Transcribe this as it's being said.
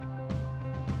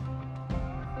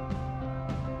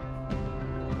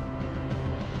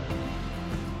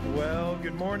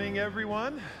Good morning,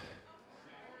 everyone.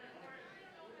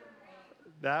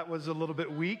 That was a little bit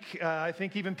weak. I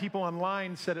think even people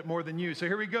online said it more than you. So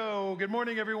here we go. Good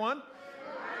morning, everyone.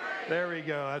 There we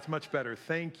go. That's much better.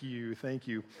 Thank you. Thank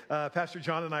you. Pastor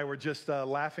John and I were just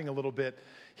laughing a little bit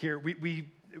here. We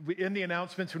in the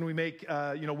announcements when we make,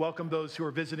 welcome those who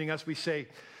are visiting us, we say,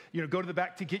 go to the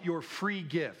back to get your free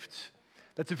gift.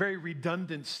 That's a very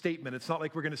redundant statement. It's not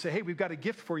like we're going to say, hey, we've got a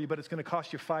gift for you, but it's going to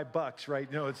cost you $5, right?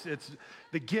 No, it's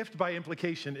the gift by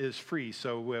implication is free.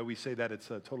 So we say that it's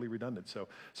totally redundant. So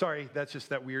sorry, that's just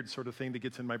that weird sort of thing that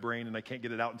gets in my brain and I can't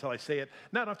get it out until I say it.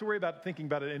 Now I don't have to worry about thinking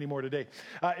about it anymore today.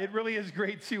 It really is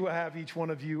great to have each one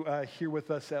of you here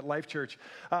with us at Life Church.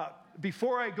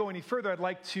 Before I go any further, I'd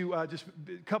like to just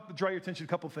draw your attention to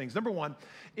a couple of things. Number one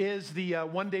is the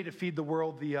One Day to Feed the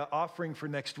World, the offering for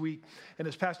next week. And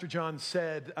as Pastor John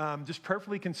said, just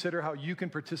prayerfully consider how you can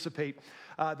participate.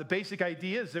 The basic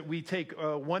idea is that we take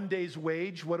 1 day's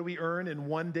wage. What do we earn in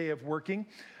 1 day of working?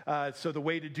 So the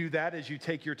way to do that is you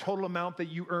take your total amount that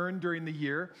you earn during the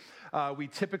year. We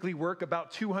typically work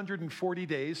about 240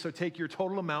 days, so take your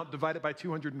total amount, divide it by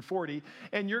 240,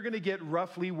 and you're going to get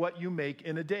roughly what you make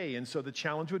in a day. And so the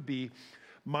challenge would be,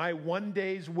 my 1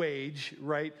 day's wage,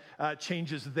 right,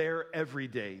 changes there every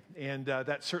day. And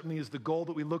that certainly is the goal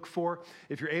that we look for.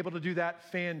 If you're able to do that,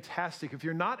 fantastic. If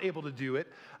you're not able to do it,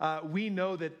 we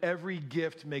know that every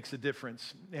gift makes a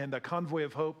difference. And Convoy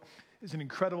of Hope is an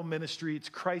incredible ministry. It's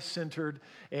Christ-centered,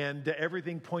 and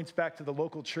everything points back to the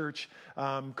local church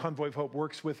Convoy of Hope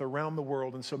works with around the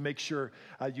world. And so make sure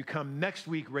you come next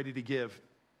week ready to give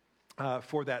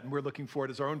for that. And we're looking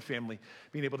forward as our own family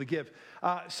being able to give.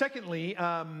 Secondly,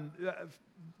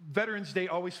 Veterans Day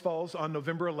always falls on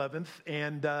November 11th,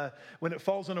 and when it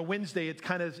falls on a Wednesday, it's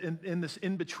kind of in this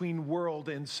in-between world.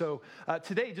 And so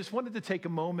today, just wanted to take a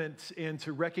moment and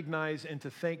to recognize and to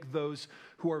thank those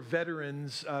who are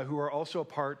veterans who are also a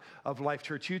part of Life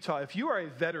Church Utah. If you are a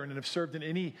veteran and have served in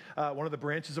any one of the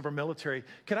branches of our military,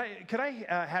 could I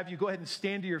have you go ahead and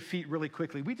stand to your feet really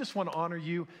quickly? We just want to honor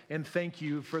you and thank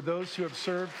you. For those who have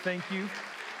served, thank you.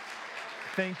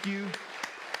 Thank you.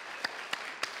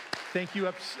 Thank you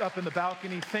up in the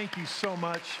balcony. Thank you so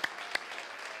much.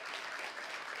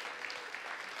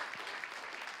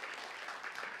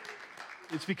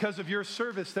 It's because of your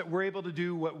service that we're able to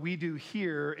do what we do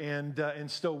here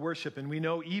and still worship. And we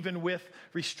know even with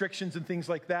restrictions and things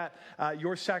like that,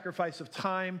 your sacrifice of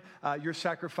time, your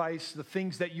sacrifice, the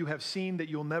things that you have seen that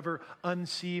you'll never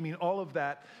unsee, I mean, all of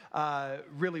that,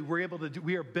 really, we're able to do,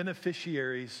 we are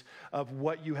beneficiaries of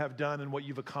what you have done and what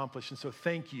you've accomplished. And so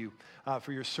thank you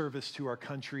for your service to our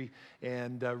country,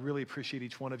 and really appreciate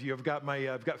each one of you. I've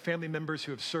got family members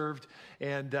who have served,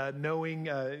 and knowing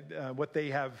what they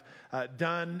have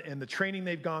done and the training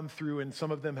they've gone through, and some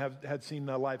of them had seen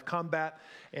live combat,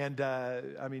 and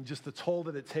just the toll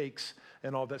that it takes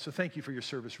and all that. So thank you for your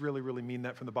service. Really, really mean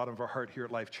that from the bottom of our heart here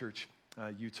at Life Church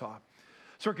Utah.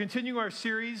 So we're continuing our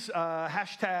series,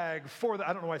 hashtag for the,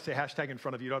 I don't know why I say hashtag in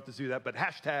front of you, you don't have to do that, but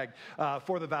hashtag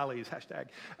for the valleys, hashtag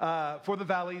for the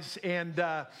valleys. And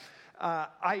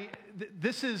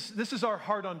this is our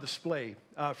heart on display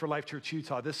for Life Church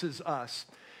Utah. This is us.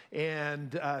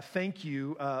 And thank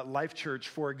you, Life Church,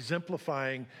 for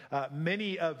exemplifying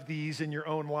many of these in your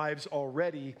own lives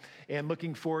already, and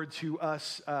looking forward to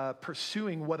us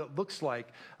pursuing what it looks like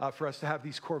for us to have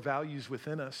these core values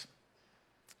within us.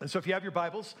 And so if you have your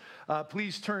Bibles,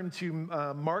 please turn to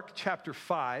Mark chapter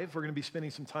 5. We're going to be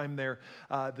spending some time there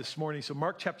this morning. So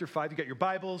Mark chapter 5, you got your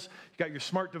Bibles, you got your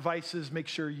smart devices. Make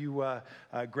sure you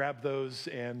grab those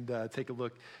and take a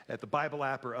look at the Bible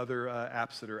app or other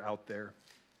apps that are out there.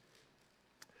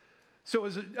 So it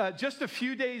was just a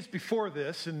few days before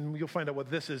this, and you'll find out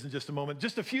what this is in just a moment.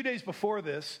 Just a few days before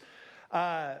this,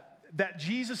 that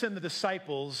Jesus and the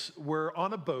disciples were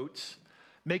on a boat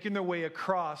making their way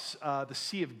across the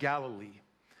Sea of Galilee.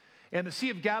 And the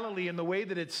Sea of Galilee, and the way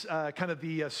that it's kind of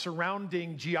the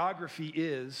surrounding geography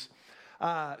is,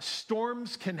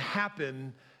 storms can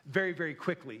happen very, very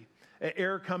quickly.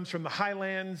 Air comes from the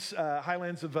highlands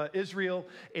of Israel,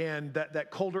 and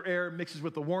that colder air mixes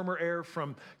with the warmer air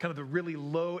from kind of the really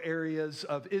low areas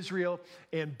of Israel,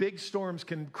 and big storms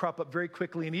can crop up very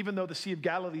quickly. And even though the Sea of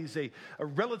Galilee is a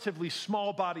relatively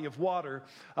small body of water,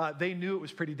 they knew it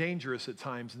was pretty dangerous at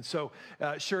times. And so,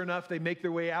 sure enough, they make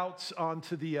their way out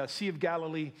onto the Sea of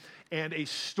Galilee, and a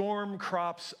storm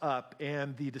crops up,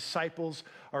 and the disciples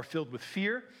are filled with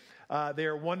fear. They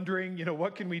are wondering,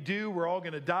 what can we do? We're all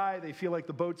going to die. They feel like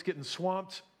the boat's getting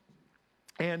swamped.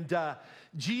 And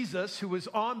Jesus, who was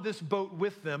on this boat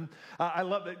with them, I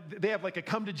love it. They have like a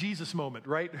come to Jesus moment,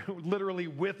 right? Literally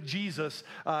with Jesus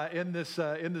in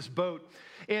this boat.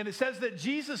 And it says that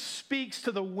Jesus speaks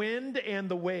to the wind and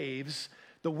the waves.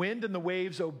 The wind and the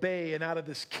waves obey, and out of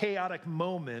this chaotic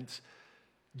moment,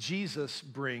 Jesus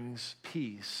brings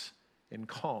peace and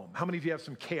calm. How many of you have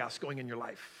some chaos going in your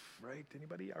life? Right?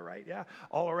 Anybody? All right. Yeah.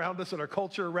 All around us, in our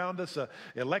culture around us,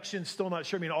 elections still not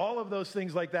sure. I mean, all of those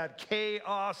things like that.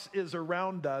 Chaos is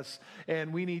around us,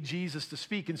 and we need Jesus to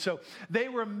speak. And so they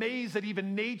were amazed that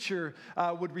even nature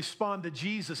would respond to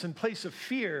Jesus. In place of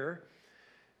fear,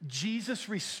 Jesus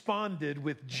responded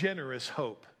with generous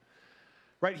hope.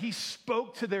 Right? He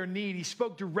spoke to their need. He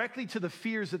spoke directly to the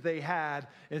fears that they had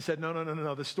and said,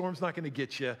 no. The storm's not going to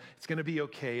get you. It's going to be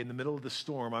okay. In the middle of the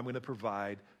storm, I'm going to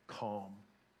provide calm.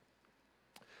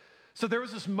 So there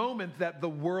was this moment that the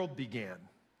world began.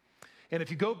 And if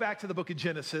you go back to the book of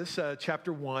Genesis,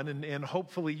 chapter 1, and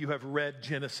hopefully you have read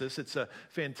Genesis. It's a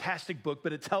fantastic book,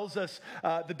 but it tells us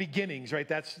the beginnings, right?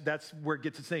 That's where it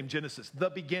gets its name, Genesis, the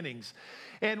beginnings.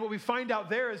 And what we find out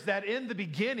there is that in the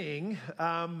beginning,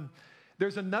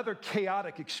 there's another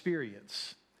chaotic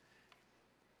experience.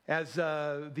 As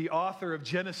the author of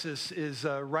Genesis is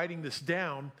writing this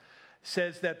down,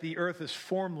 says that the earth is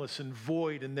formless and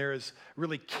void, and there is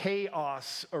really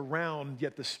chaos around,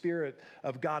 yet the Spirit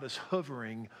of God is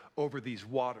hovering over these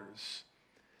waters.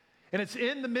 And it's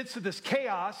in the midst of this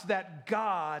chaos that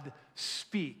God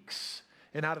speaks,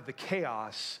 and out of the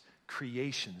chaos,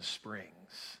 creation springs.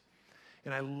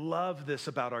 And I love this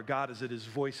about our God, is that his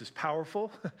voice is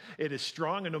powerful, it is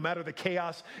strong, and no matter the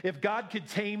chaos, if God could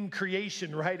tame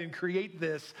creation, right, and create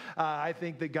this, I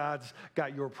think that God's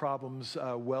got your problems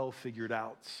well figured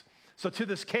out. So to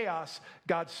this chaos,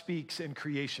 God speaks and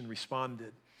creation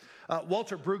responded.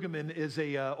 Walter Brueggemann is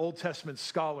a Old Testament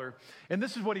scholar, and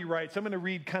this is what he writes. I'm going to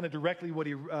read kind of directly what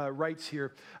he writes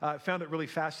here. I found it really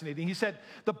fascinating. He said,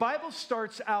 the Bible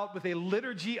starts out with a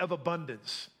liturgy of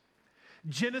abundance.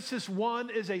 Genesis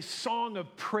 1 is a song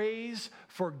of praise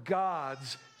for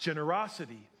God's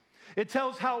generosity. It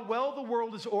tells how well the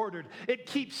world is ordered. It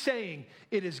keeps saying,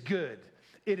 it is good,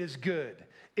 it is good,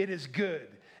 it is good,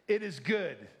 it is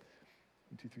good. 1,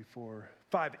 2, 3, 4,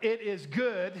 5. It is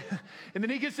good. And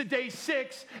then he gets to day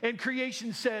 6, and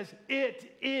creation says,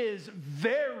 it is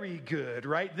very good,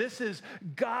 right? This is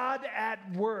God at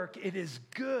work. It is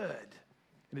good.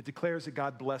 And it declares that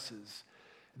God blesses.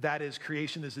 That is,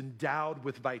 creation is endowed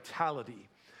with vitality.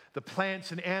 The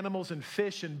plants and animals and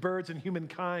fish and birds and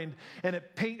humankind. And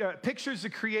it pictures the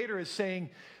Creator as saying,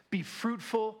 be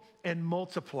fruitful and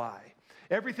multiply.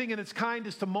 Everything in its kind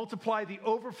is to multiply the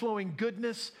overflowing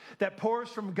goodness that pours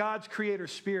from God's Creator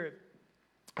Spirit.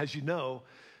 As you know,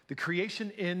 the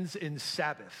creation ends in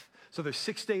Sabbath. So there's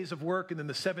 6 days of work, and then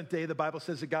the 7th day, the Bible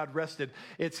says that God rested.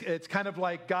 It's kind of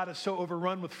like God is so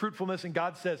overrun with fruitfulness, and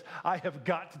God says, I have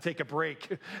got to take a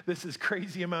break. This is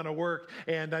crazy amount of work,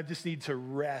 and I just need to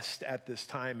rest at this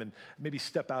time and maybe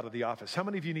step out of the office. How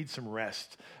many of you need some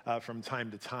rest from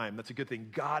time to time? That's a good thing.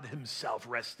 God himself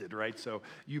rested, right? So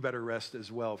you better rest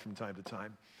as well from time to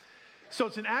time. So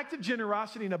it's an act of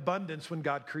generosity and abundance when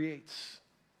God creates.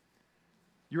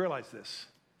 You realize this.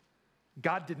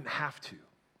 God didn't have to.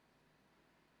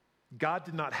 God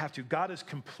did not have to. God is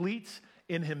complete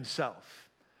in himself.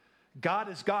 God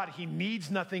is God. He needs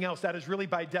nothing else. That is really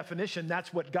by definition,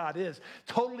 that's what God is.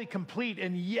 Totally complete.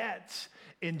 And yet,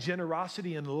 in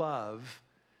generosity and love,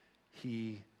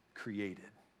 he created.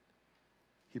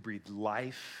 He breathed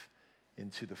life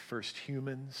into the first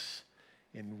humans,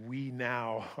 and we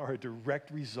now are a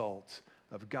direct result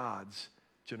of God's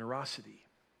generosity.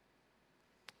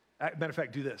 Matter of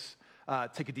fact, do this.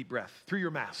 Take a deep breath through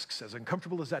your masks, as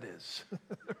uncomfortable as that is,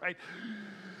 right?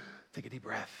 Take a deep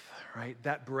breath, right?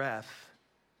 That breath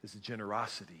is the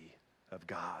generosity of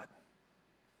God.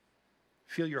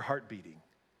 Feel your heart beating.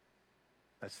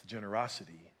 That's the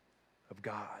generosity of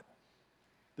God.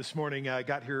 This morning, I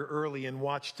got here early and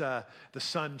watched the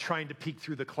sun trying to peek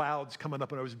through the clouds coming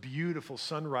up, and it was beautiful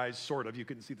sunrise, sort of. You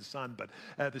couldn't see the sun, but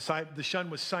the sun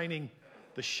was shining.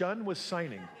 The sun was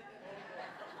shining.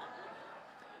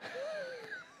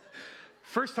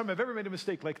 First time I've ever made a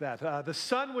mistake like that. The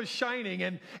sun was shining,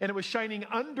 and it was shining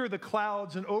under the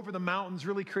clouds and over the mountains,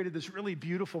 really created this really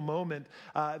beautiful moment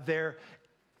there.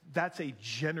 That's a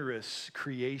generous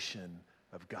creation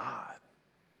of God.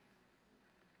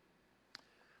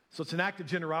 So it's an act of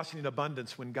generosity and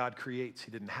abundance when God creates.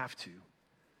 He didn't have to.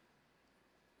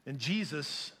 And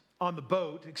Jesus, on the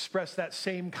boat, expressed that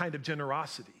same kind of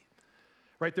generosity.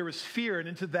 Right? There was fear, and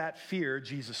into that fear,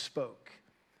 Jesus spoke.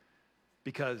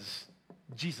 Because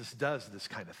Jesus does this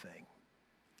kind of thing.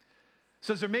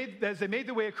 So as they made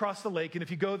their way across the lake, and if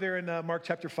you go there in Mark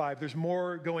chapter 5, there's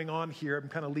more going on here. I'm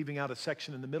kind of leaving out a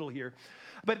section in the middle here.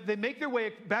 But they make their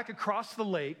way back across the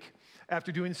lake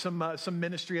after doing some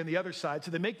ministry on the other side. So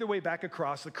they make their way back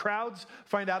across. The crowds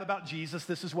find out about Jesus.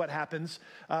 This is what happens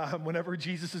whenever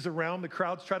Jesus is around. The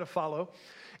crowds try to follow.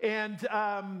 And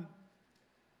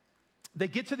they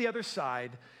get to the other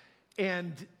side,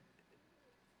 and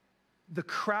the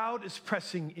crowd is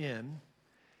pressing in.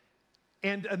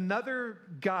 And another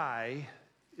guy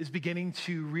is beginning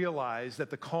to realize that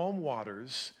the calm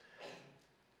waters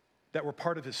that were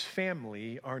part of his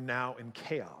family are now in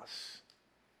chaos.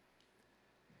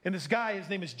 And this guy, his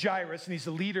name is Jairus, and he's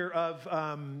the leader of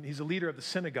the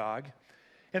synagogue.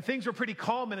 And things were pretty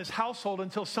calm in his household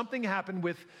until something happened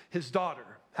with his daughter.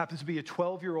 Happens to be a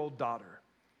 12-year-old daughter.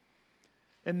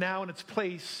 And now in its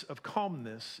place of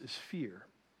calmness is fear.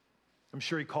 I'm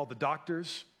sure he called the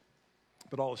doctors,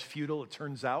 but all is futile. It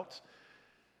turns out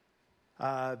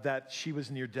that she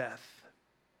was near death.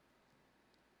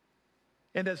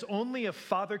 And as only a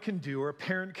father can do or a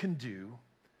parent can do,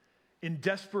 in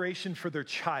desperation for their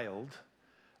child,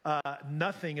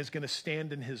 nothing is going to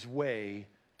stand in his way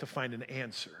to find an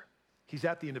answer. He's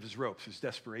at the end of his ropes. There's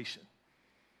desperation.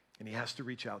 And he has to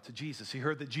reach out to Jesus. He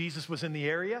heard that Jesus was in the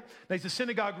area. Now, he's a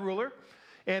synagogue ruler.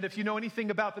 And if you know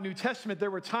anything about the New Testament,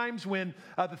 there were times when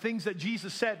the things that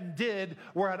Jesus said and did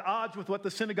were at odds with what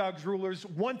the synagogue's rulers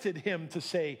wanted him to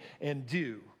say and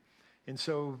do. And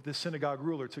so the synagogue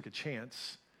ruler took a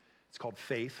chance. It's called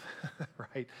faith,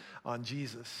 right, on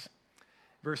Jesus.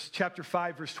 Chapter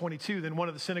 5, verse 22, then one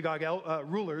of the synagogue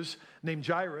rulers named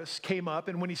Jairus came up,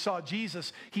 and when he saw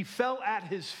Jesus, he fell at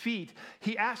his feet.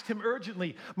 He asked him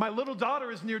urgently, "My little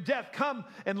daughter is near death. Come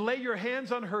and lay your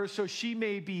hands on her so she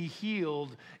may be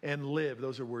healed and live."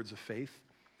 Those are words of faith.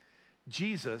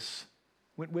 Jesus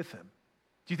went with him.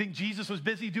 Do you think Jesus was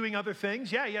busy doing other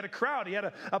things? Yeah, he had a crowd. He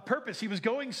had a purpose. He was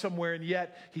going somewhere, and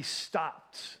yet he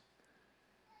stopped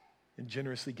and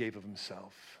generously gave of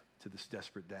himself to this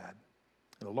desperate dad.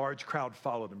 And a large crowd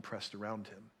followed and pressed around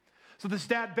him. So this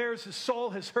dad bears his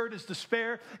soul, has heard his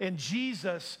despair, and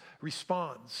Jesus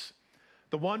responds.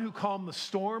 The one who calmed the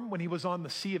storm when he was on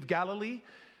the Sea of Galilee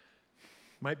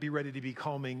might be ready to be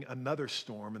calming another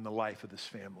storm in the life of this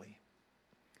family.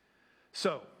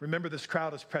 So remember, this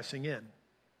crowd is pressing in.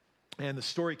 And the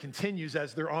story continues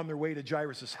as they're on their way to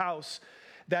Jairus' house,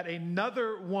 that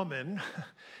another woman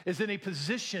is in a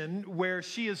position where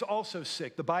she is also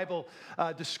sick. The Bible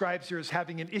describes her as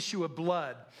having an issue of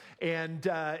blood. And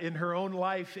in her own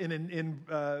life, in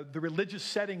the religious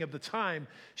setting of the time,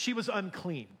 she was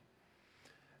unclean.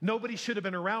 Nobody should have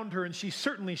been around her, and she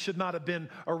certainly should not have been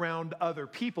around other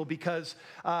people because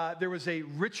there was a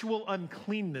ritual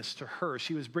uncleanness to her.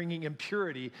 She was bringing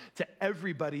impurity to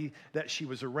everybody that she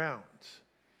was around.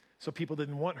 So people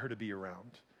didn't want her to be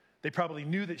around. They probably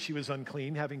knew that she was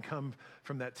unclean, having come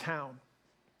from that town.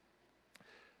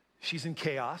 She's in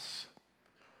chaos.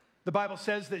 The Bible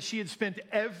says that she had spent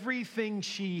everything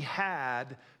she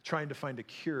had trying to find a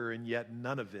cure, and yet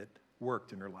none of it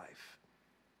worked in her life.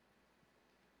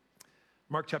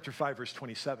 Mark chapter 5, verse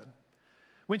 27.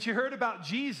 When she heard about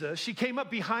Jesus, she came up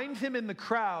behind him in the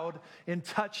crowd and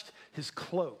touched his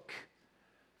cloak.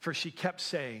 For she kept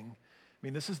saying,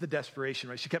 this is the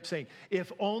desperation, right? She kept saying,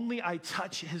 "If only I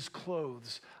touch his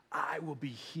clothes, I will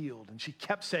be healed." And she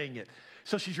kept saying it.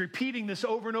 So she's repeating this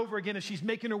over and over again as she's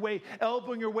making her way,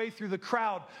 elbowing her way through the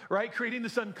crowd, right? Creating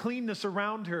this uncleanness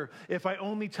around her. "If I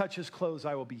only touch his clothes,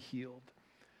 I will be healed."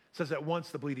 It says that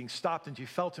once the bleeding stopped and she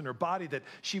felt in her body that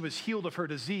she was healed of her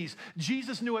disease.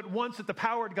 Jesus knew at once that the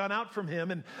power had gone out from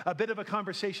him, and a bit of a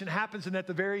conversation happens, and at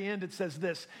the very end it says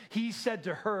this. He said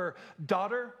to her,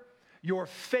 "Daughter, your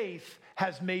faith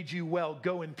has made you well.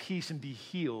 Go in peace and be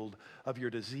healed of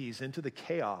your disease." Into the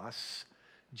chaos,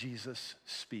 Jesus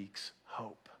speaks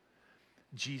hope.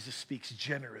 Jesus speaks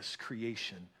generous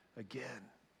creation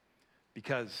again.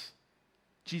 Because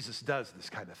Jesus does this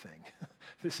kind of thing.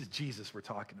 This is Jesus we're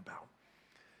talking about.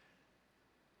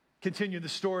 Continue the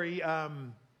story,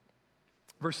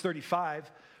 verse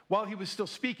 35. While he was still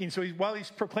speaking, while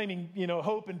he's proclaiming,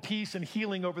 hope and peace and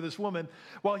healing over this woman,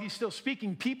 while he's still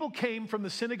speaking, people came from the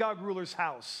synagogue ruler's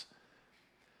house.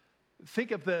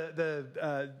 Think of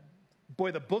the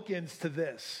bookends to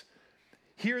this.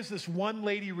 Here's this one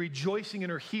lady rejoicing in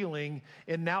her healing,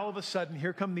 and now all of a sudden,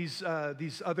 here come these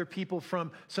other people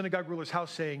from synagogue ruler's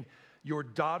house saying, "Your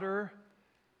daughter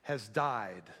has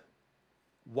died.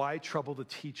 Why trouble the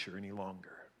teacher any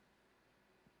longer?"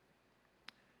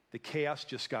 The chaos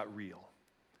just got real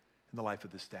in the life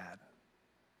of this dad.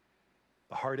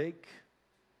 The heartache.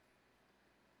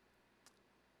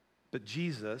 But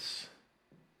Jesus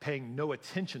paying no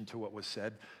attention to what was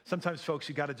said. Sometimes, folks,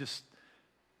 you got to just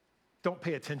don't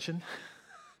pay attention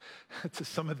to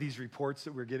some of these reports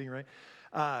that we're getting, right?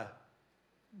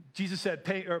 Jesus said,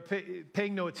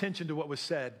 paying no attention to what was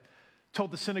said,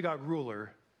 told the synagogue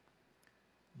ruler,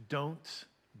 don't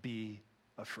be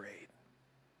afraid.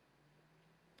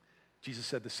 Jesus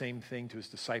said the same thing to his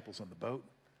disciples on the boat.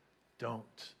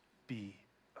 Don't be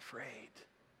afraid.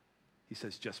 He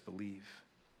says, just believe.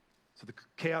 So the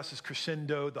chaos is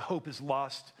crescendo, the hope is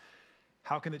lost.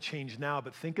 How can it change now?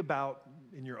 But think about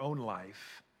in your own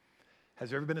life, has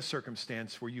there ever been a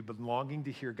circumstance where you've been longing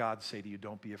to hear God say to you,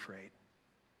 don't be afraid?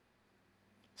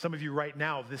 Some of you right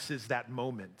now, this is that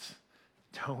moment.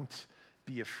 Don't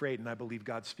be afraid. And I believe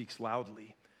God speaks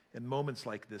loudly in moments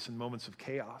like this, in moments of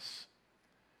chaos.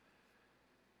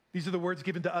 These are the words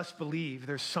given to us, believe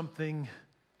there's something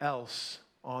else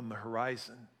on the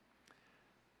horizon.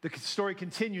 The story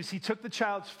continues. He took the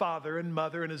child's father and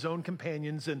mother and his own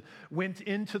companions and went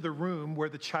into the room where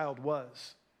the child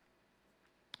was.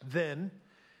 Then,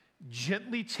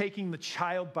 gently taking the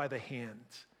child by the hand,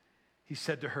 he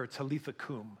said to her, Talitha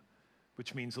cum,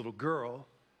 which means little girl,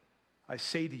 I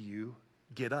say to you,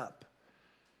 get up.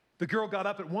 The girl got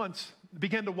up at once,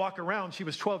 began to walk around. She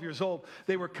was 12 years old.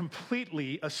 They were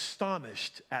completely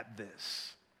astonished at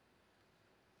this.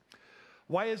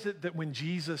 Why is it that when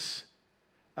Jesus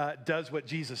does what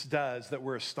Jesus does, that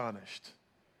we're astonished?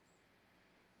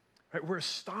 Right? We're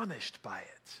astonished by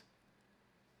it.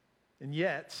 And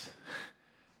yet,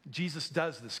 Jesus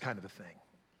does this kind of a thing.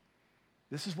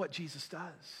 This is what Jesus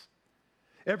does.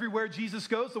 Everywhere Jesus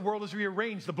goes, the world is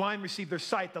rearranged. The blind receive their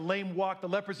sight. The lame walk. The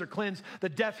lepers are cleansed. The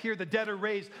deaf hear. The dead are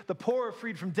raised. The poor are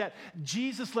freed from debt.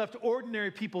 Jesus left ordinary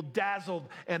people dazzled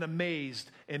and amazed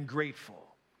and grateful.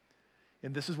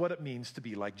 And this is what it means to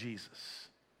be like Jesus.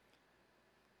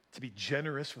 To be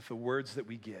generous with the words that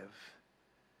we give.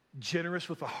 Generous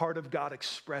with the heart of God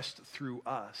expressed through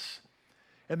us.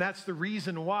 And that's the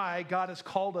reason why God has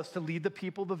called us to lead the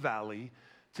people of the valley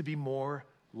to be more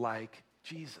like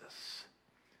Jesus.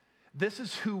 This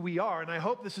is who we are, and I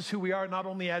hope this is who we are not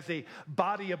only as a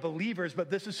body of believers, but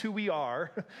this is who we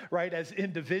are, right, as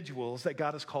individuals that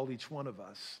God has called each one of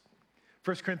us.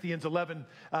 1 Corinthians 11,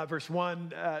 verse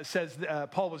 1 says,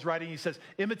 Paul was writing, he says,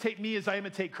 imitate me as I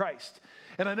imitate Christ.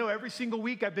 And I know every single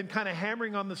week I've been kind of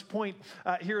hammering on this point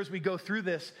here as we go through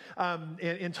this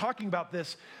in talking about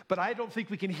this, but I don't think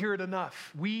we can hear it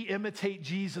enough. We imitate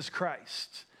Jesus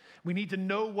Christ. We need to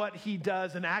know what he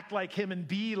does and act like him and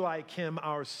be like him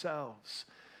ourselves.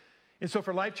 And so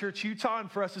for Life Church Utah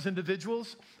and for us as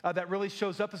individuals, that really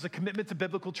shows up as a commitment to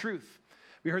biblical truth.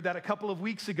 We heard that a couple of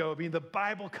weeks ago. I mean, the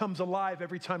Bible comes alive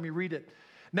every time we read it.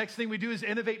 Next thing we do is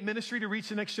innovate ministry to reach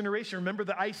the next generation. Remember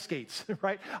the ice skates,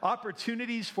 right?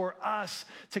 Opportunities for us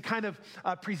to kind of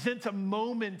present a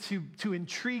moment to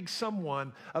intrigue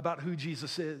someone about who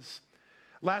Jesus is.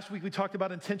 Last week, we talked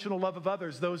about intentional love of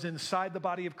others, those inside the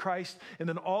body of Christ, and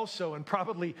then also, and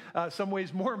probably some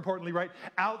ways more importantly, right,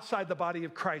 outside the body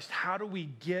of Christ. How do we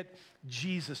get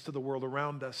Jesus to the world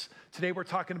around us? Today, we're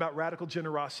talking about radical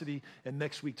generosity, and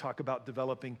next week, talk about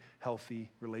developing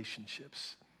healthy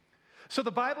relationships. So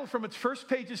the Bible, from its first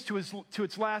pages to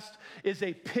its last, is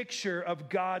a picture of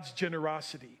God's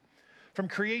generosity. From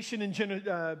creation in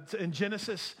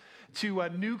Genesis to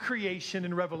new creation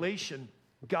in Revelation,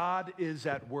 God is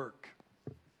at work.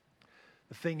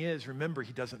 The thing is, remember,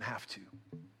 he doesn't have to.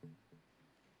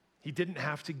 He didn't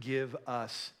have to give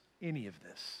us any of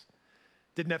this.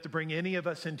 Didn't have to bring any of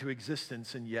us into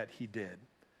existence, and yet he did.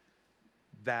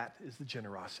 That is the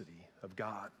generosity of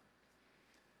God.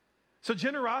 So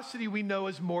generosity we know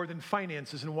is more than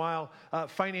finances, and while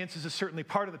finances is certainly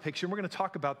part of the picture, and we're going to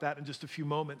talk about that in just a few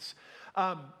moments,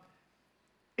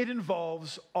 it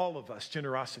involves all of us,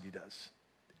 generosity does.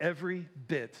 Every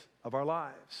bit of our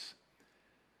lives.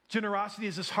 Generosity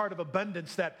is this heart of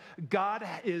abundance that God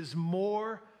is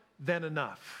more than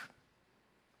enough.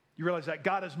 You realize that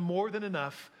God is more than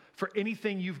enough for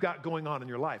anything you've got going on in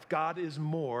your life. God is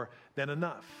more than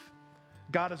enough.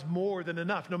 God is more than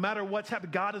enough. No matter what's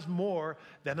happened, God is more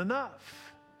than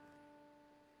enough.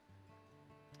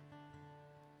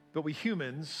 But we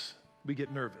humans, we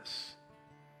get nervous.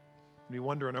 And we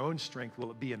wonder in our own strength, will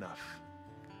it be enough?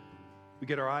 We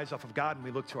get our eyes off of God and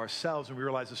we look to ourselves and we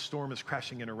realize a storm is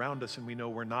crashing in around us and we know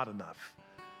we're not enough.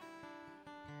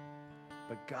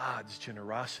 But God's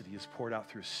generosity is poured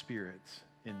out through His Spirit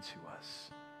into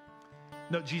us.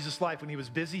 Note Jesus' life, when he was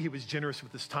busy, he was generous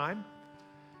with his time.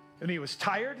 When he was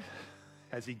tired,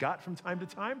 as he got from time to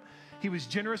time, he was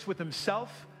generous with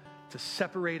himself to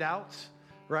separate out,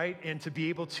 right? And to be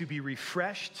able to be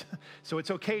refreshed. So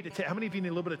it's okay to take, how many of you need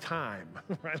a little bit of time,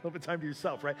 right? A little bit of time to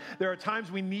yourself, right? There are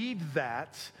times we need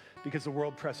that because the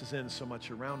world presses in so much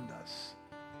around us.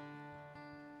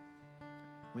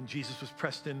 When Jesus was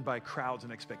pressed in by crowds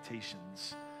and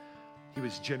expectations, he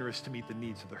was generous to meet the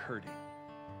needs of the hurting.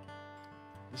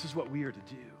 This is what we are to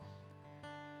do.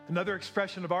 Another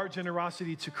expression of our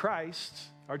generosity to Christ,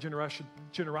 our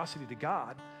generosity to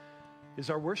God, is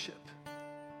our worship,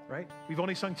 right? We've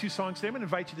only sung 2 songs today. I'm going to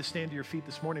invite you to stand to your feet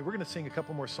this morning. We're going to sing a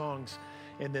couple more songs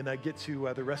and then get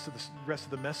to the rest of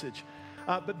the message.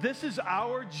 But this is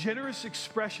our generous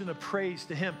expression of praise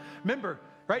to him. Remember,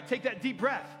 right? Take that deep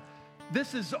breath.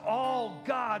 This is all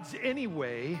God's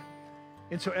anyway.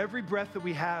 And so every breath that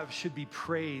we have should be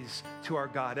praise to our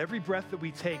God. Every breath that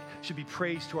we take should be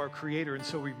praise to our Creator. And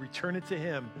so we return it to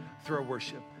him through our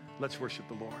worship. Let's worship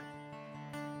the Lord.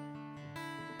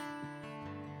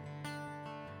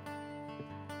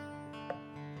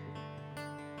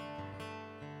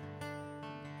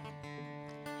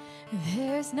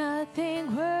 There's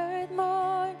nothing worth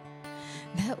more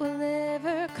that will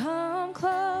ever come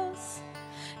close.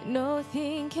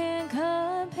 Nothing can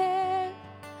compare.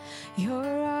 You're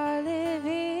our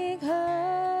living hope.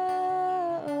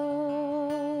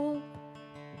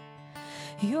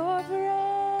 Your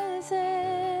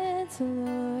presence,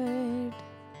 Lord.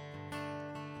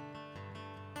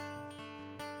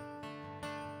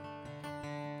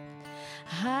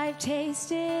 I've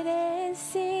tasted and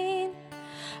seen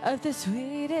of the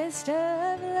sweetest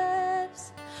of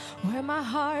loves, where my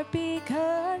heart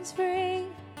becomes free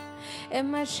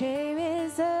and my shame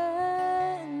is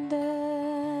undone.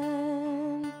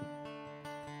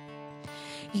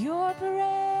 Your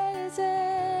presence,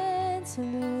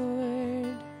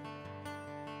 Lord.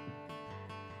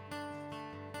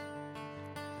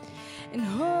 And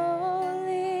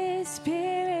Holy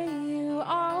Spirit, you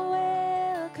are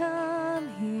welcome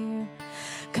here.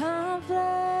 Come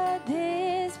flood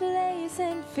this place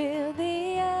and fill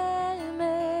the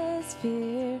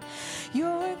atmosphere.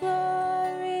 Your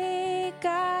glory,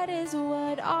 God, is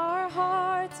what our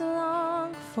hearts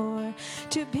long for,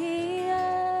 to be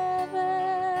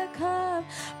overcome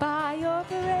by your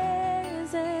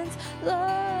presence,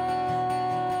 Lord.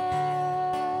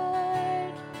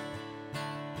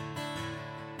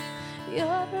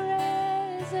 Your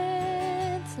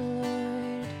presence,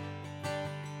 Lord.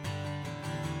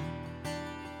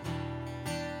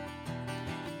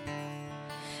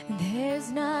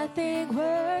 There's nothing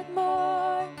worth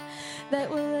more that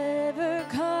will ever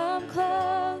come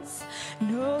close.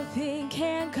 Nothing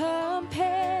can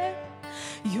compare.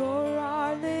 You're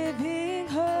our living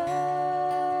hope.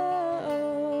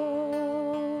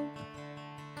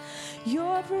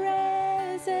 Your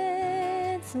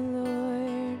presence,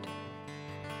 Lord.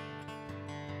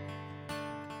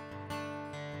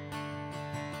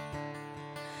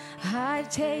 I've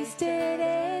tasted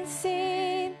and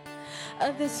seen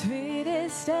of the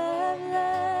sweetest of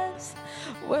loves,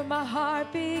 where my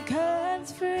heart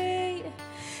becomes free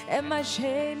and my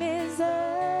shame is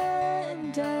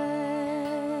undone.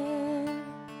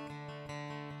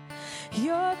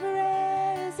 Your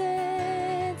presence,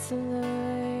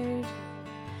 Lord.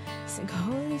 Sing,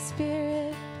 Holy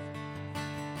Spirit.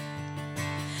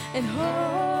 And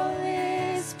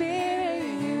Holy Spirit,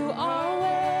 you are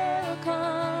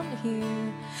welcome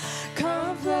here.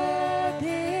 Come flood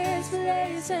this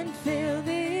place and fill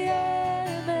the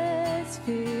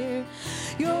atmosphere.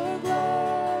 Your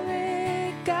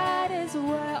glory, God, is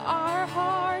what our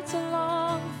hearts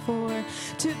long for,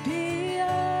 to be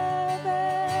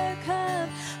overcome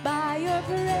by your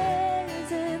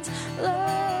presence, Lord.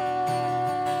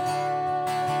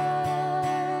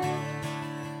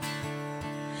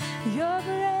 Your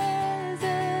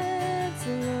presence,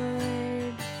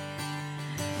 Lord.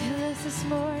 Fill us this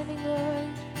morning, Lord.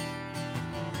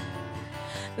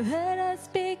 Let us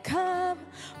become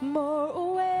more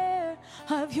aware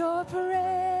of your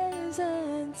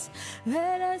presence.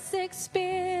 Let us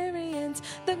experience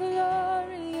the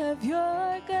glory of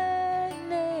your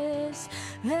goodness.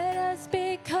 Let us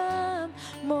become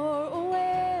more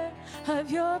aware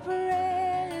of your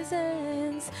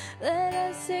presence. Let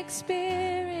us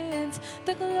experience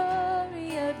the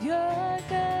glory of your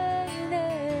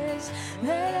goodness.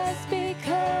 Let us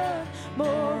become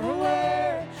more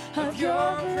aware of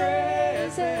your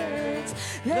presence.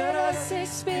 Let us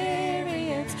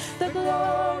experience the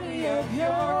glory of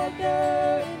your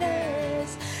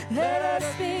goodness. Let us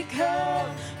become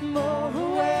more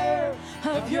aware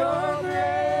of your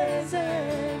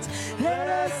presence. Let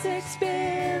us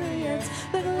experience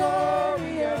the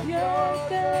glory of your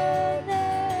goodness.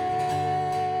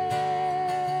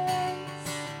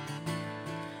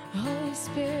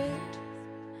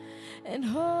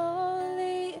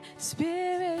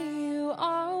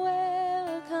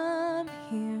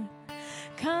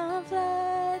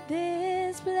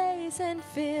 this place and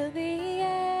fill the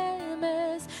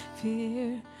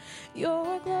atmosphere.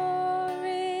 Your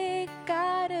glory,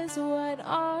 God, is what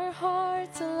our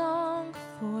hearts long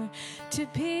for, to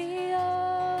be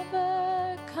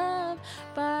overcome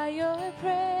by your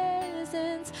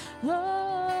presence,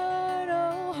 Lord.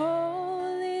 Oh,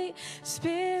 Holy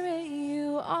Spirit,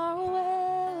 you are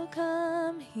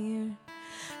welcome here.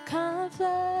 Come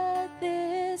flood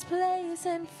this place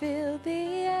and fill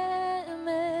the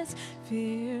atmosphere.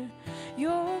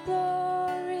 Your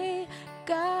glory,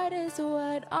 God, is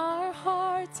what our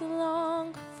hearts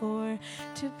long for,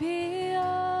 to be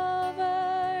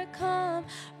overcome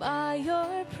by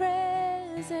your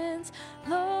presence,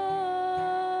 Lord.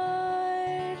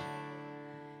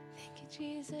 Thank you,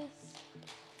 Jesus.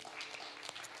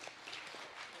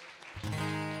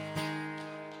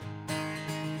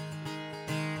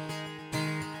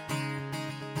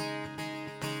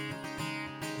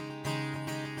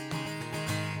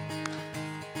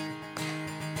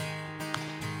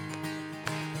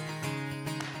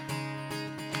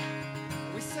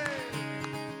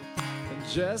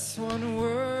 Just one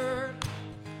word,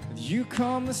 you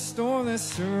calm the storm that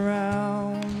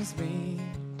surrounds me.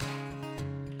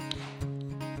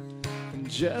 And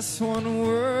just one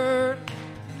word,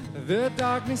 the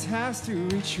darkness has to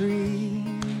retreat.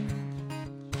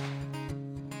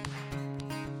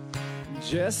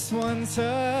 Just one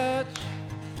touch,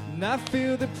 and I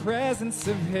feel the presence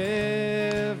of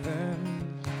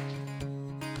heaven.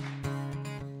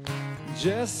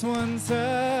 Just one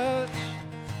touch,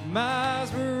 my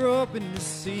eyes were open to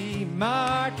see, my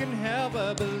heart can help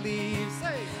but believe.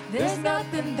 Say, there's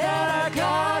nothing that our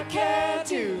God can't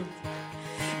do.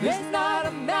 There's not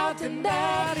a mountain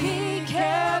that He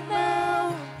can't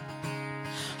move.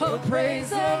 Oh,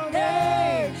 praise the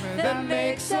name that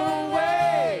makes a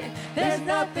way. There's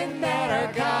nothing that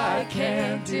our God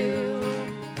can't do.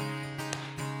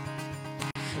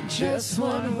 Just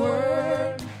one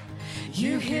word,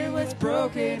 you hear what's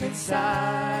broken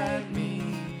inside me.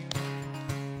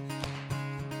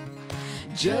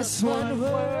 Just one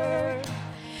word,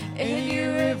 and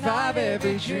you revive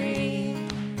every dream.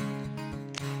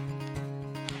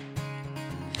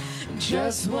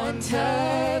 Just one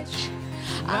touch,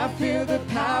 I feel the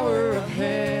power of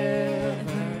heaven.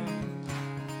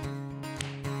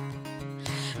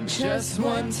 Just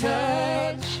one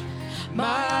touch, my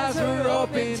eyes are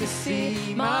open to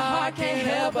see, my heart can't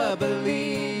help but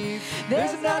believe.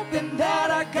 There's nothing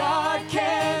that our God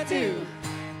can't do.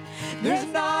 There's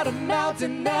not a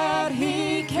mountain that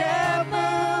He can't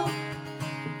move.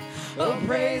 Oh,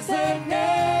 praise the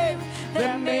name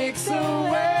that makes a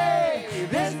way.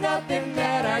 There's nothing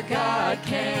that our God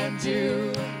can't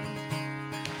do.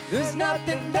 There's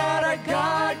nothing that our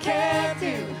God can't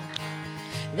do.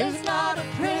 There's not a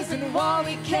prison wall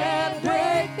He can't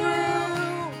break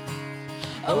through.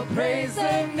 Oh, praise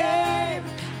the name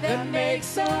that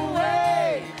makes a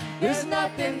way. There's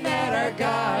nothing that our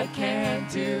God can't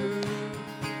do.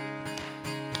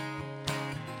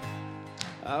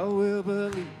 I will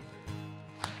believe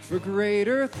for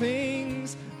greater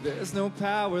things. There's no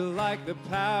power like the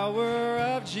power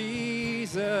of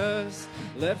Jesus.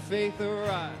 Let faith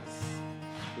arise,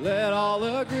 let all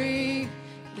agree.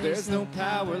 There's no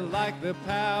power like the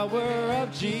power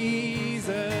of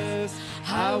Jesus.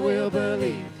 I will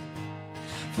believe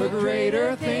for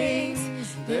greater things.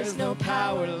 There's no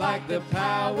power like the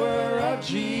power of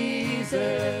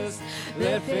Jesus.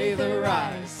 Let faith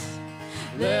arise,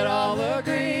 let all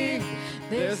agree.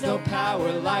 There's no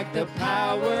power like the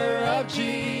power of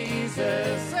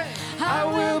Jesus. I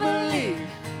will believe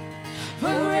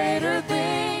for greater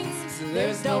things.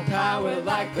 There's no power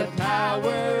like the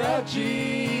power of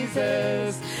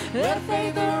Jesus. Let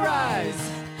faith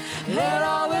arise, let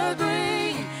all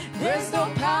agree. There's no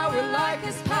power like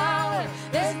His power.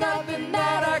 There's nothing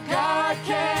that our God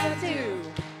can't do.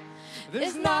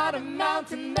 There's not a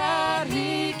mountain that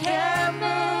He can't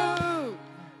move.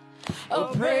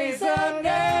 Oh, praise the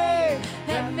name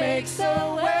that makes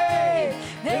a way.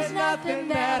 There's nothing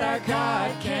that our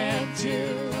God can't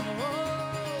do.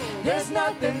 There's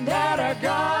nothing that our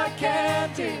God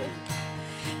can't do.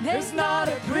 There's not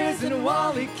a prison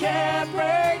wall He can't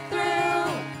break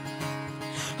through.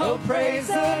 Oh, praise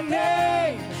the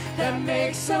name that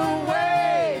makes a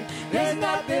way. There's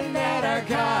nothing that our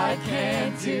God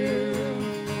can't do.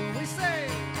 We say,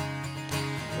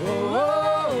 oh,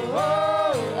 oh,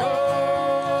 oh, oh.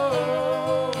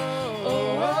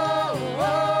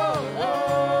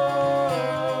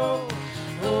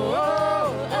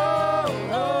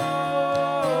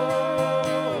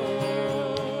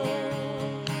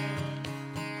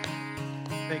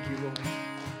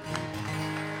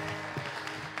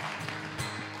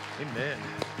 Amen.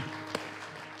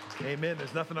 Amen.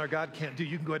 There's nothing our God can't do.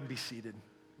 You can go ahead and be seated.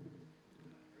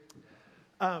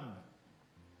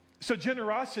 So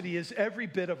generosity is every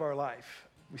bit of our life.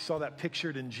 We saw that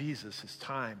pictured in Jesus, his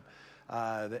time,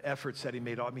 the efforts that he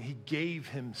made. I mean, he gave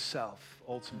himself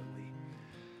ultimately.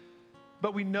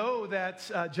 But we know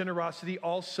that generosity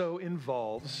also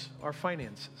involves our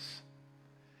finances.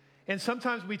 And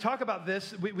sometimes we talk about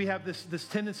this, we have this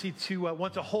tendency to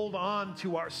want to hold on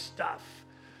to our stuff.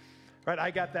 Right?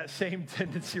 I got that same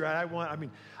tendency, right?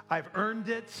 I've earned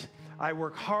it. I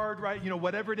work hard, right?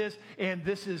 Whatever it is. And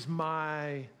this is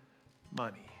my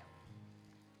money.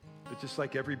 But just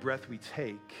like every breath we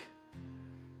take,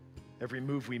 every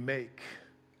move we make,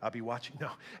 I'll be watching. No.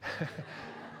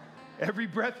 Every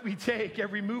breath we take,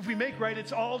 every move we make, right?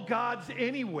 It's all God's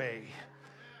anyway.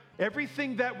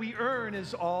 Everything that we earn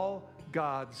is all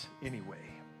God's anyway.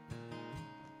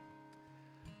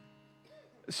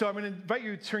 So I'm going to invite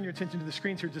you to turn your attention to the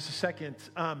screens here just a second.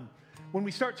 When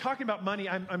we start talking about money,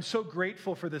 I'm so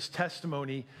grateful for this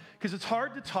testimony because it's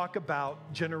hard to talk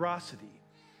about generosity.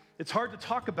 It's hard to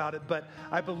talk about it, but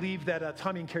I believe that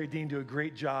Tommy and Carrie Dean do a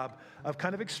great job of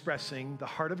kind of expressing the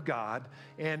heart of God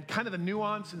and kind of the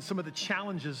nuance and some of the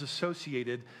challenges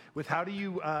associated with how do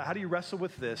you wrestle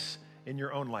with this in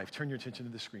your own life. Turn your attention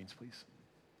to the screens, please.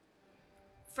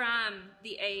 From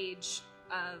the age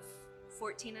of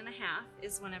 14 and a half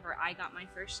is whenever I got my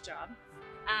first job.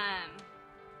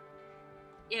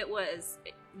 It was,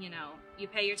 you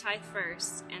pay your tithe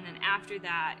first, and then after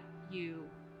that, you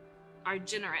are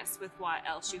generous with what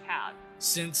else you have.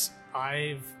 Since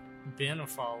I've been a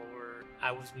follower,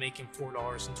 I was making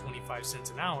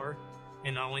 $4.25 an hour,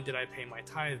 and not only did I pay my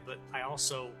tithe, but I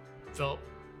also felt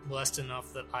blessed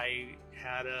enough that I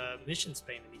had a missions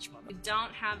payment each month. You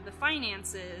don't have the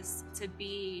finances to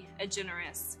be a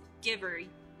generous giver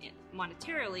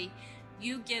monetarily,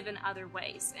 you give in other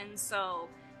ways. And so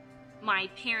my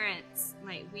parents,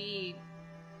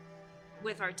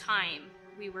 with our time,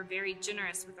 we were very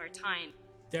generous with our time.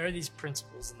 There are these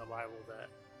principles in the Bible that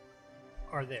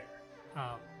are there.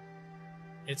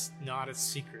 It's not a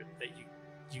secret that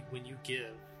you when you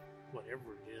give,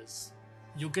 whatever it is,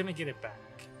 you're going to get it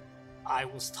back. I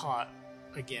was taught,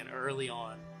 again, early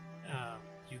on,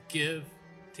 you give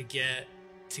to get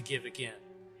to give again.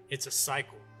 It's a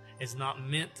cycle. It's not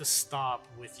meant to stop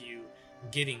with you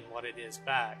getting what it is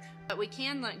back. But we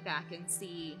can look back and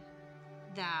see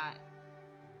that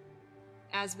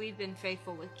as we've been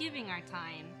faithful with giving our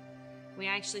time, we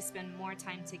actually spend more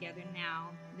time together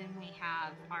now than we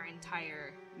have our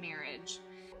entire marriage.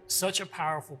 Such a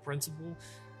powerful principle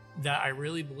that I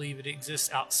really believe it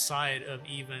exists outside of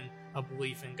even a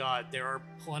belief in God. There are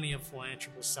plenty of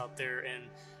philanthropists out there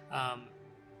and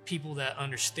people that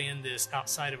understand this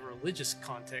outside of a religious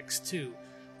context too.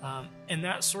 And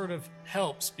that sort of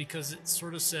helps because it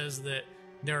sort of says that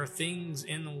there are things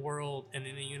in the world and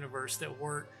in the universe that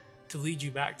work to lead you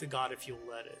back to God if you'll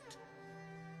let it.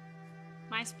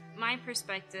 My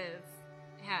perspective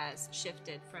has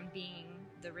shifted from being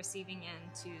the receiving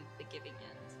end to the giving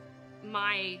end.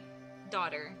 My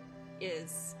daughter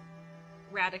is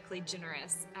radically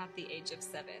generous at the age of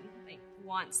 7.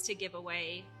 Wants to give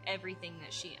away everything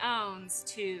that she owns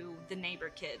to the neighbor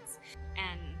kids.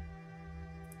 And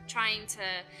trying to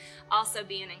also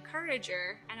be an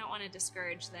encourager, I don't want to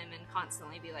discourage them and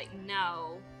constantly be like,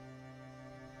 no,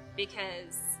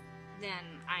 because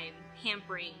then I'm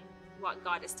hampering what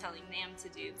God is telling them to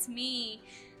do. It's me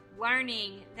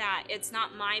learning that it's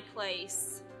not my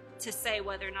place to say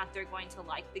whether or not they're going to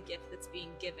like the gift that's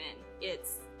being given.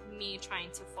 It's me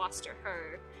trying to foster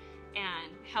her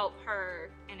and help her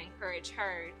and encourage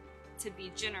her to be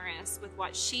generous with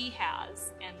what she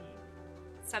has. And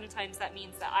sometimes that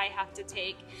means that I have to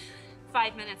take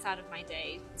 5 minutes out of my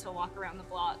day to walk around the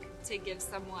block to give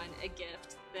someone a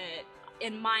gift that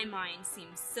in my mind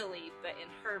seems silly, but in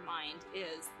her mind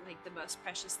is like the most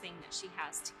precious thing that she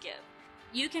has to give.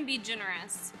 You can be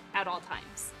generous at all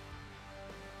times.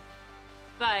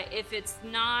 But if it's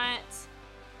not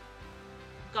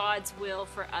God's will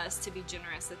for us to be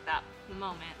generous at that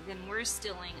moment, then we're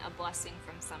stealing a blessing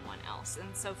from someone else.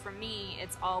 And so for me,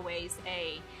 it's always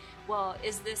well,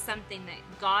 is this something that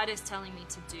God is telling me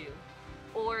to do?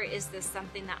 Or is this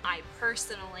something that I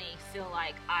personally feel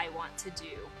like I want to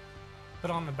do?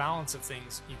 But on the balance of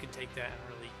things, you can take that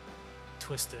and really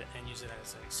twist it and use it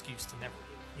as an excuse to never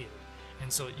give either.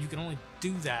 And so you can only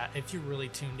do that if you're really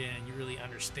tuned in and you really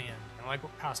understand. And like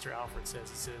what Pastor Alfred says,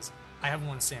 he says, I have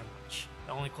one sandwich.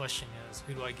 The only question is,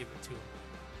 who do I give it to?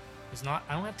 It's not,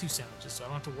 I don't have 2 sandwiches, so I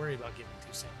don't have to worry about giving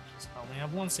 2 sandwiches. I only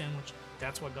have one sandwich.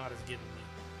 That's what God has given me.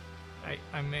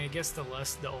 I mean, I guess the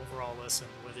overall lesson,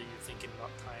 whether you're thinking about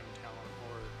time, talent,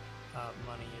 or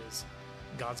money, is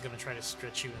God's going to try to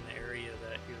stretch you in the area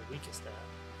that you're the weakest at.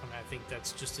 I mean, I think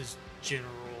that's just his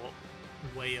general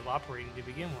way of operating to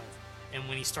begin with. And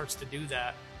when he starts to do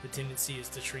that, the tendency is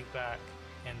to shrink back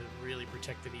and to really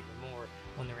protect it even more,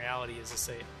 when the reality is to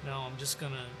say, no, I'm just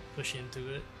going to push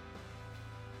into it.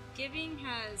 Giving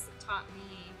has taught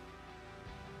me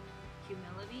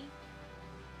humility,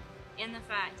 in the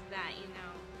fact that,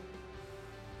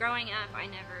 growing up, I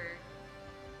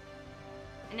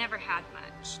never had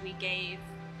much. We gave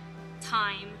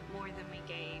time more than we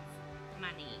gave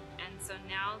money. And so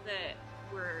now that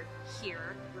we're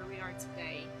here, where we are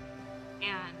today,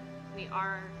 and we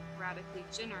are radically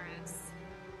generous,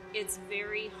 it's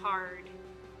very hard.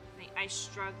 I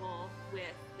struggle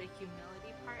with the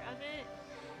humility part of it,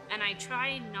 and I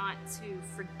try not to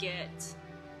forget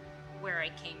where I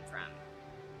came from,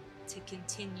 to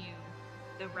continue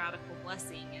the radical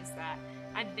blessing, is that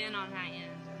I've been on that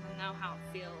end, and I know how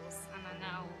it feels, and I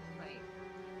know,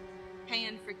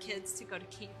 paying for kids to go to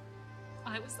camp,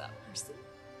 I was that person.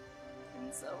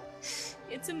 And so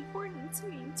it's important to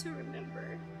me to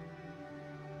remember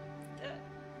that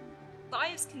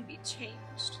lives can be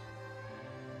changed.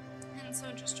 And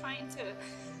so just trying to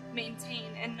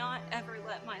maintain and not ever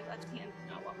let my left hand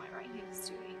know what my right hand is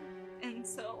doing. And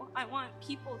so I want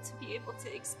people to be able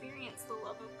to experience the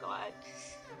love of God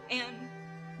and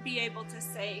be able to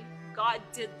say, God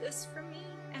did this for me,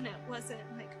 and it wasn't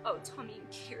like, oh, Tommy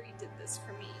and Carrie did this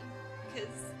for me.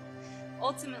 Because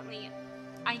ultimately,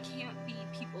 I can't be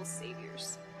people's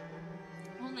saviors.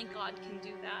 Only God can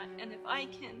do that. And if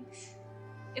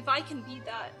I can be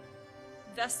that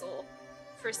vessel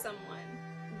for someone,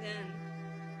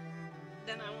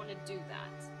 then I want to do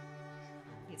that.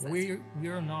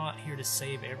 We're not here to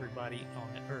save everybody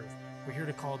on the earth. We're here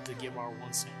to give our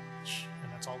 1 cent each,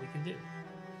 and that's all we can do.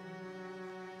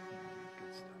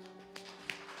 Good stuff.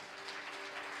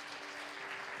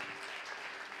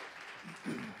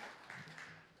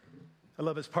 I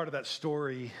love, as part of that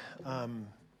story,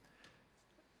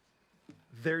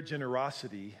 their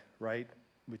generosity, right,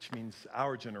 which means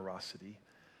our generosity,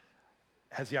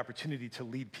 has the opportunity to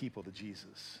lead people to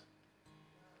Jesus.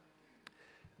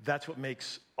 That's what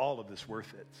makes all of this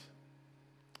worth it,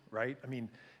 right? I mean,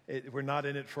 we're not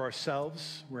in it for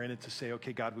ourselves. We're in it to say,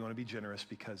 okay, God, we want to be generous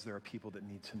because there are people that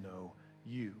need to know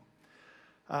you.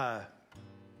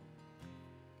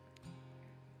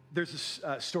 There's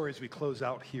a story as we close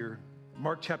out here.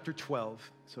 Mark chapter 12,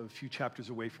 so a few chapters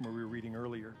away from where we were reading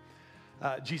earlier.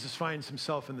 Jesus finds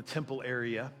himself in the temple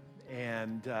area,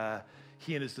 and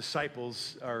he and his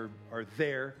disciples are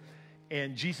there.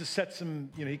 And Jesus sets him,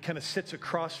 he kind of sits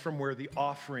across from where the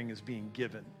offering is being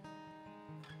given.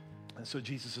 And so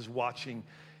Jesus is watching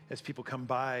as people come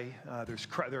by. There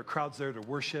are crowds there to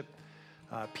worship.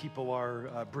 People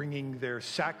are bringing their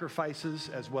sacrifices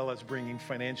as well as bringing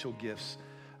financial gifts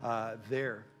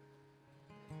there.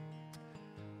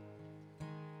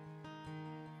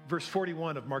 Verse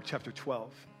 41 of Mark chapter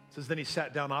 12 says, then he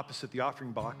sat down opposite the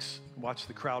offering box and watched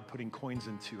the crowd putting coins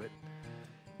into it.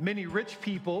 Many rich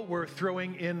people were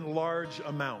throwing in large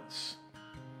amounts.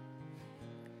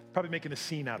 Probably making a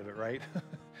scene out of it, right?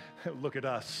 Look at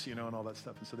us, and all that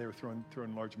stuff. And so they were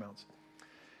throwing large amounts.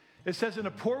 It says, and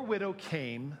a poor widow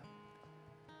came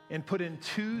and put in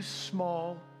 2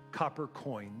 small copper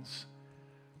coins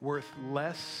worth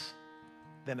less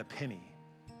than a penny.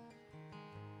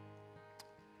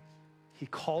 He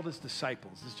called his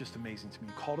disciples. This is just amazing to me.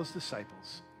 He called his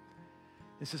disciples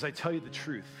and says, I tell you the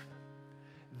truth.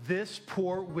 This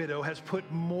poor widow has put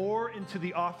more into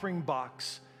the offering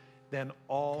box than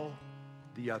all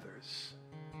the others.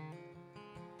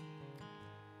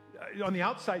 On the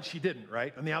outside, she didn't,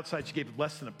 right? On the outside, she gave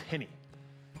less than a penny.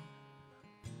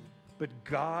 But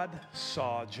God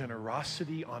saw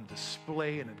generosity on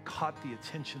display and had caught the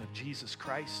attention of Jesus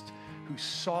Christ, who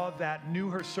saw that, knew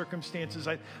her circumstances,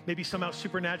 maybe somehow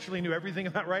supernaturally knew everything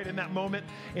about right in that moment.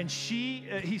 And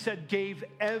he said, gave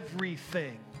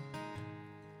everything.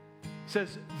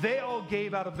 Says they all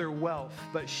gave out of their wealth,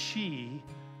 but she,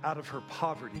 out of her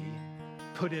poverty,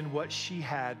 put in what she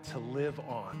had to live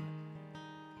on,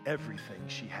 everything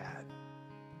she had.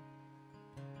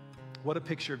 What a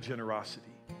picture of generosity.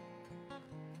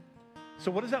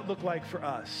 So what does that look like for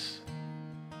us?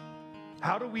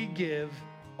 How do we give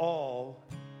all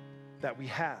that we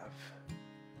have?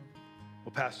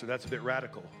 Well, Pastor, that's a bit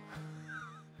radical.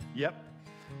 Yep.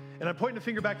 And I'm pointing the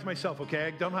finger back to myself, okay?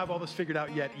 I don't have all this figured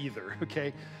out yet either,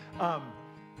 okay?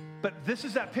 But this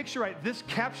is that picture, right? This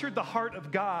captured the heart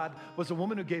of God, was a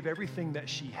woman who gave everything that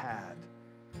she had.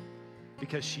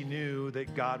 because she knew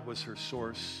that God was her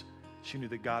source. She knew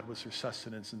that God was her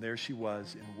sustenance, and there she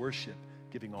was in worship,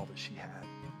 giving all that she had.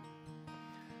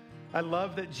 I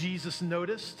love that Jesus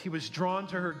noticed. He was drawn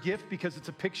to her gift because it's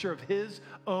a picture of his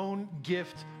own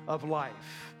gift of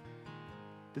life,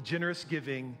 the generous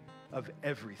giving of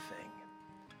everything.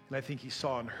 And I think he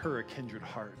saw in her a kindred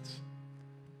heart.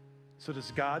 So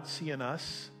does God see in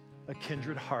us a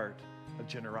kindred heart of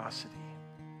generosity?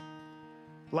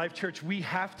 Life Church, we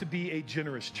have to be a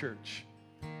generous church.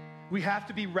 We have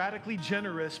to be radically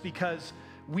generous because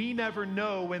we never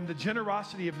know when the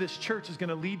generosity of this church is going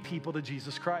to lead people to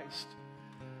Jesus Christ.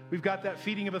 We've got that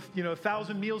feeding of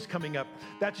 1,000 meals coming up.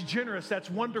 That's generous, that's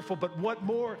wonderful, but what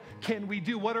more can we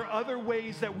do? What are other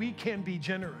ways that we can be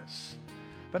generous?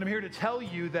 But I'm here to tell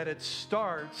you that it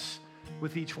starts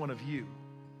with each one of you,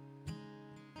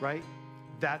 right?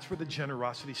 That's where the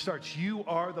generosity starts. You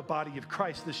are the body of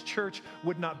Christ. This church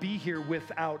would not be here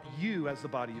without you as the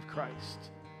body of Christ.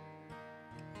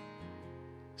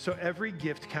 So every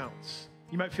gift counts.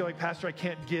 You might feel like, Pastor, I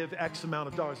can't give X amount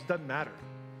of dollars. It doesn't matter.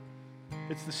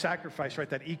 It's the sacrifice, right?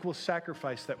 That equal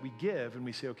sacrifice that we give, and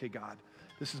we say, okay, God,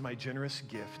 this is my generous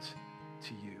gift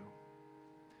to you.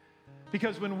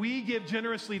 Because when we give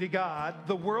generously to God,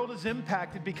 the world is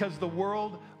impacted because the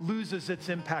world loses its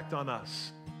impact on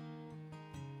us.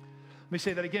 Let me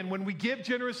say that again. When we give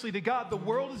generously to God, the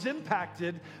world is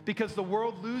impacted because the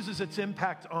world loses its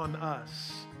impact on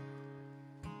us.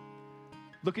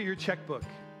 Look at your checkbook.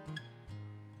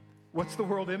 What's the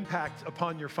world impact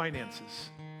upon your finances?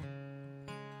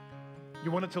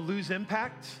 You want it to lose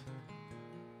impact?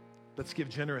 Let's give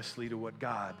generously to what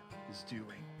God is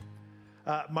doing.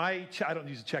 I don't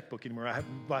use a checkbook anymore.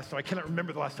 I cannot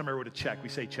remember the last time I wrote a check. We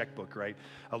say checkbook, right?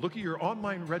 Look at your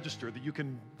online register that you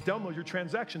can download your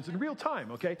transactions in real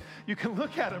time, okay? You can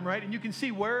look at them, right? And you can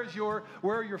see where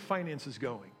are your finances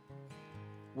going?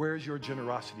 Where is your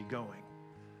generosity going?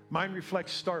 Mine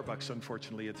reflects Starbucks,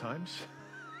 unfortunately, at times.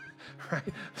 Right?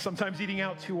 Sometimes eating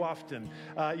out too often.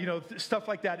 Stuff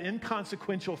like that,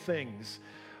 inconsequential things.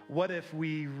 What if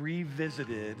we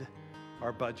revisited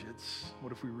our budgets?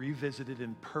 What if we revisited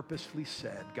and purposefully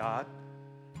said, God,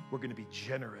 we're going to be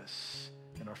generous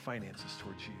in our finances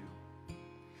towards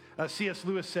you? C.S.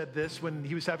 Lewis said this when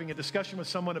he was having a discussion with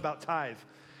someone about tithe.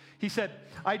 He said,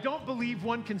 I don't believe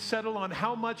one can settle on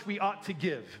how much we ought to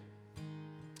give.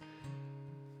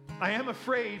 I am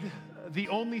afraid the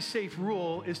only safe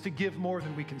rule is to give more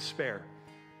than we can spare.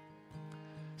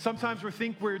 Sometimes we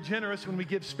think we're generous when we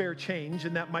give spare change,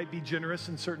 and that might be generous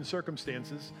in certain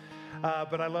circumstances.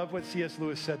 But I love what C.S.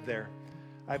 Lewis said there.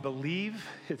 I believe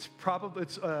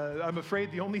I'm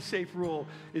afraid the only safe rule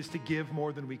is to give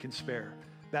more than we can spare.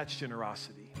 That's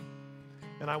generosity.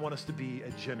 And I want us to be a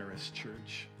generous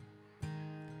church.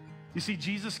 You see,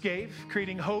 Jesus gave,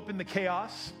 creating hope in the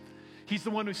chaos. He's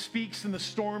the one who speaks and the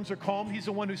storms are calmed. He's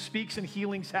the one who speaks and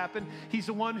healings happen. He's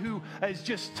the one who is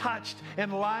just touched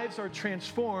and lives are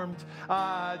transformed.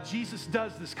 Jesus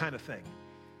does this kind of thing.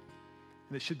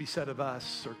 And it should be said of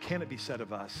us, or can it be said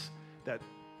of us, that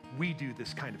we do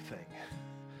this kind of thing,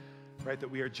 right?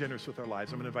 That we are generous with our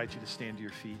lives. I'm going to invite you to stand to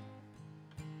your feet.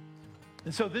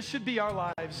 And so this should be our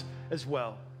lives as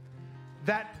well.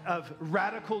 That of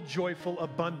radical, joyful,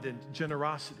 abundant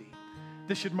generosity.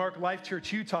 This should mark Life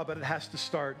Church Utah, but it has to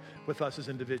start with us as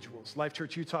individuals. Life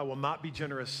Church Utah will not be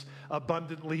generous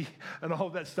abundantly and all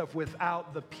of that stuff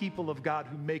without the people of God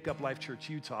who make up Life Church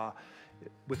Utah,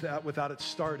 without it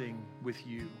starting with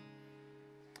you.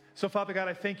 So, Father God,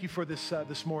 I thank you for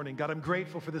this morning. God, I'm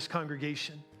grateful for this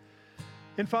congregation.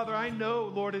 And Father, I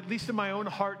know, Lord, at least in my own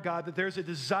heart, God, that there's a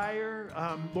desire,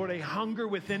 Lord, a hunger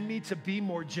within me to be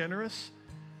more generous.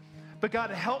 But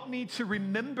God, help me to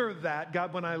remember that,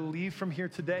 God, when I leave from here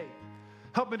today.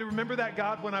 Help me to remember that,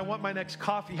 God, when I want my next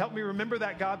coffee. Help me remember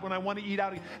that, God, when I want to eat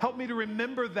out. Help me to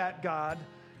remember that, God,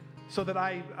 so that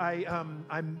I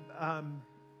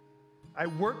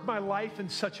work my life in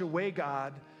such a way,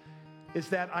 God, is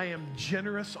that I am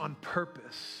generous on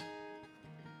purpose.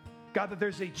 God, that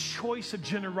there's a choice of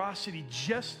generosity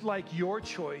just like your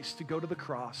choice to go to the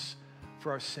cross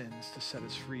for our sins, to set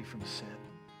us free from sin.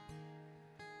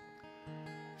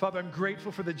 Father, I'm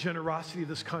grateful for the generosity of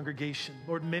this congregation.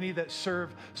 Lord, many that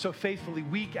serve so faithfully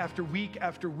week after week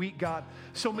after week, God.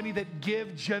 So many that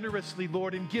give generously,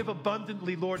 Lord, and give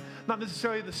abundantly, Lord. Not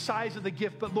necessarily the size of the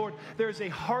gift, but Lord, there's a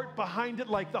heart behind it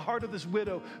like the heart of this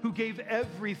widow who gave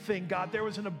everything, God. There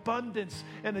was an abundance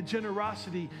and a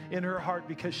generosity in her heart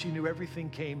because she knew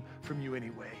everything came from you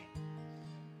anyway.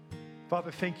 Father,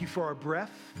 thank you for our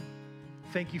breath.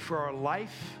 Thank you for our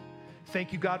life.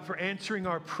 Thank you, God, for answering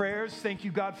our prayers. Thank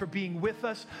you, God, for being with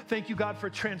us. Thank you, God, for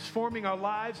transforming our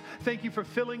lives. Thank you for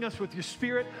filling us with your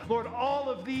Spirit. Lord, all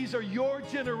of these are your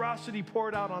generosity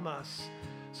poured out on us.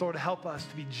 So, Lord, help us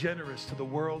to be generous to the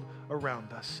world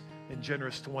around us and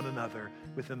generous to one another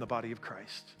within the body of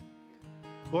Christ.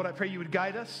 Lord, I pray you would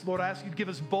guide us. Lord, I ask you to give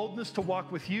us boldness to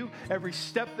walk with you every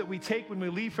step that we take when we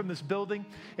leave from this building.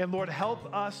 And Lord,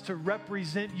 help us to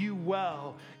represent you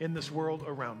well in this world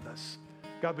around us.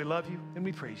 God, we love you and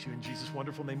we praise you. In Jesus'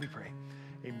 wonderful name we pray.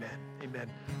 Amen. Amen.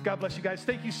 God bless you guys.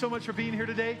 Thank you so much for being here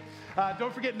today.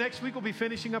 Don't forget, next week we'll be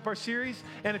finishing up our series.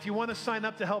 And if you want to sign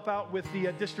up to help out with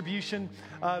the distribution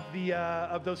of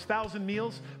those 1,000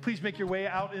 meals, please make your way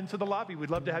out into the lobby. We'd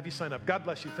love to have you sign up. God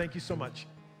bless you. Thank you so much.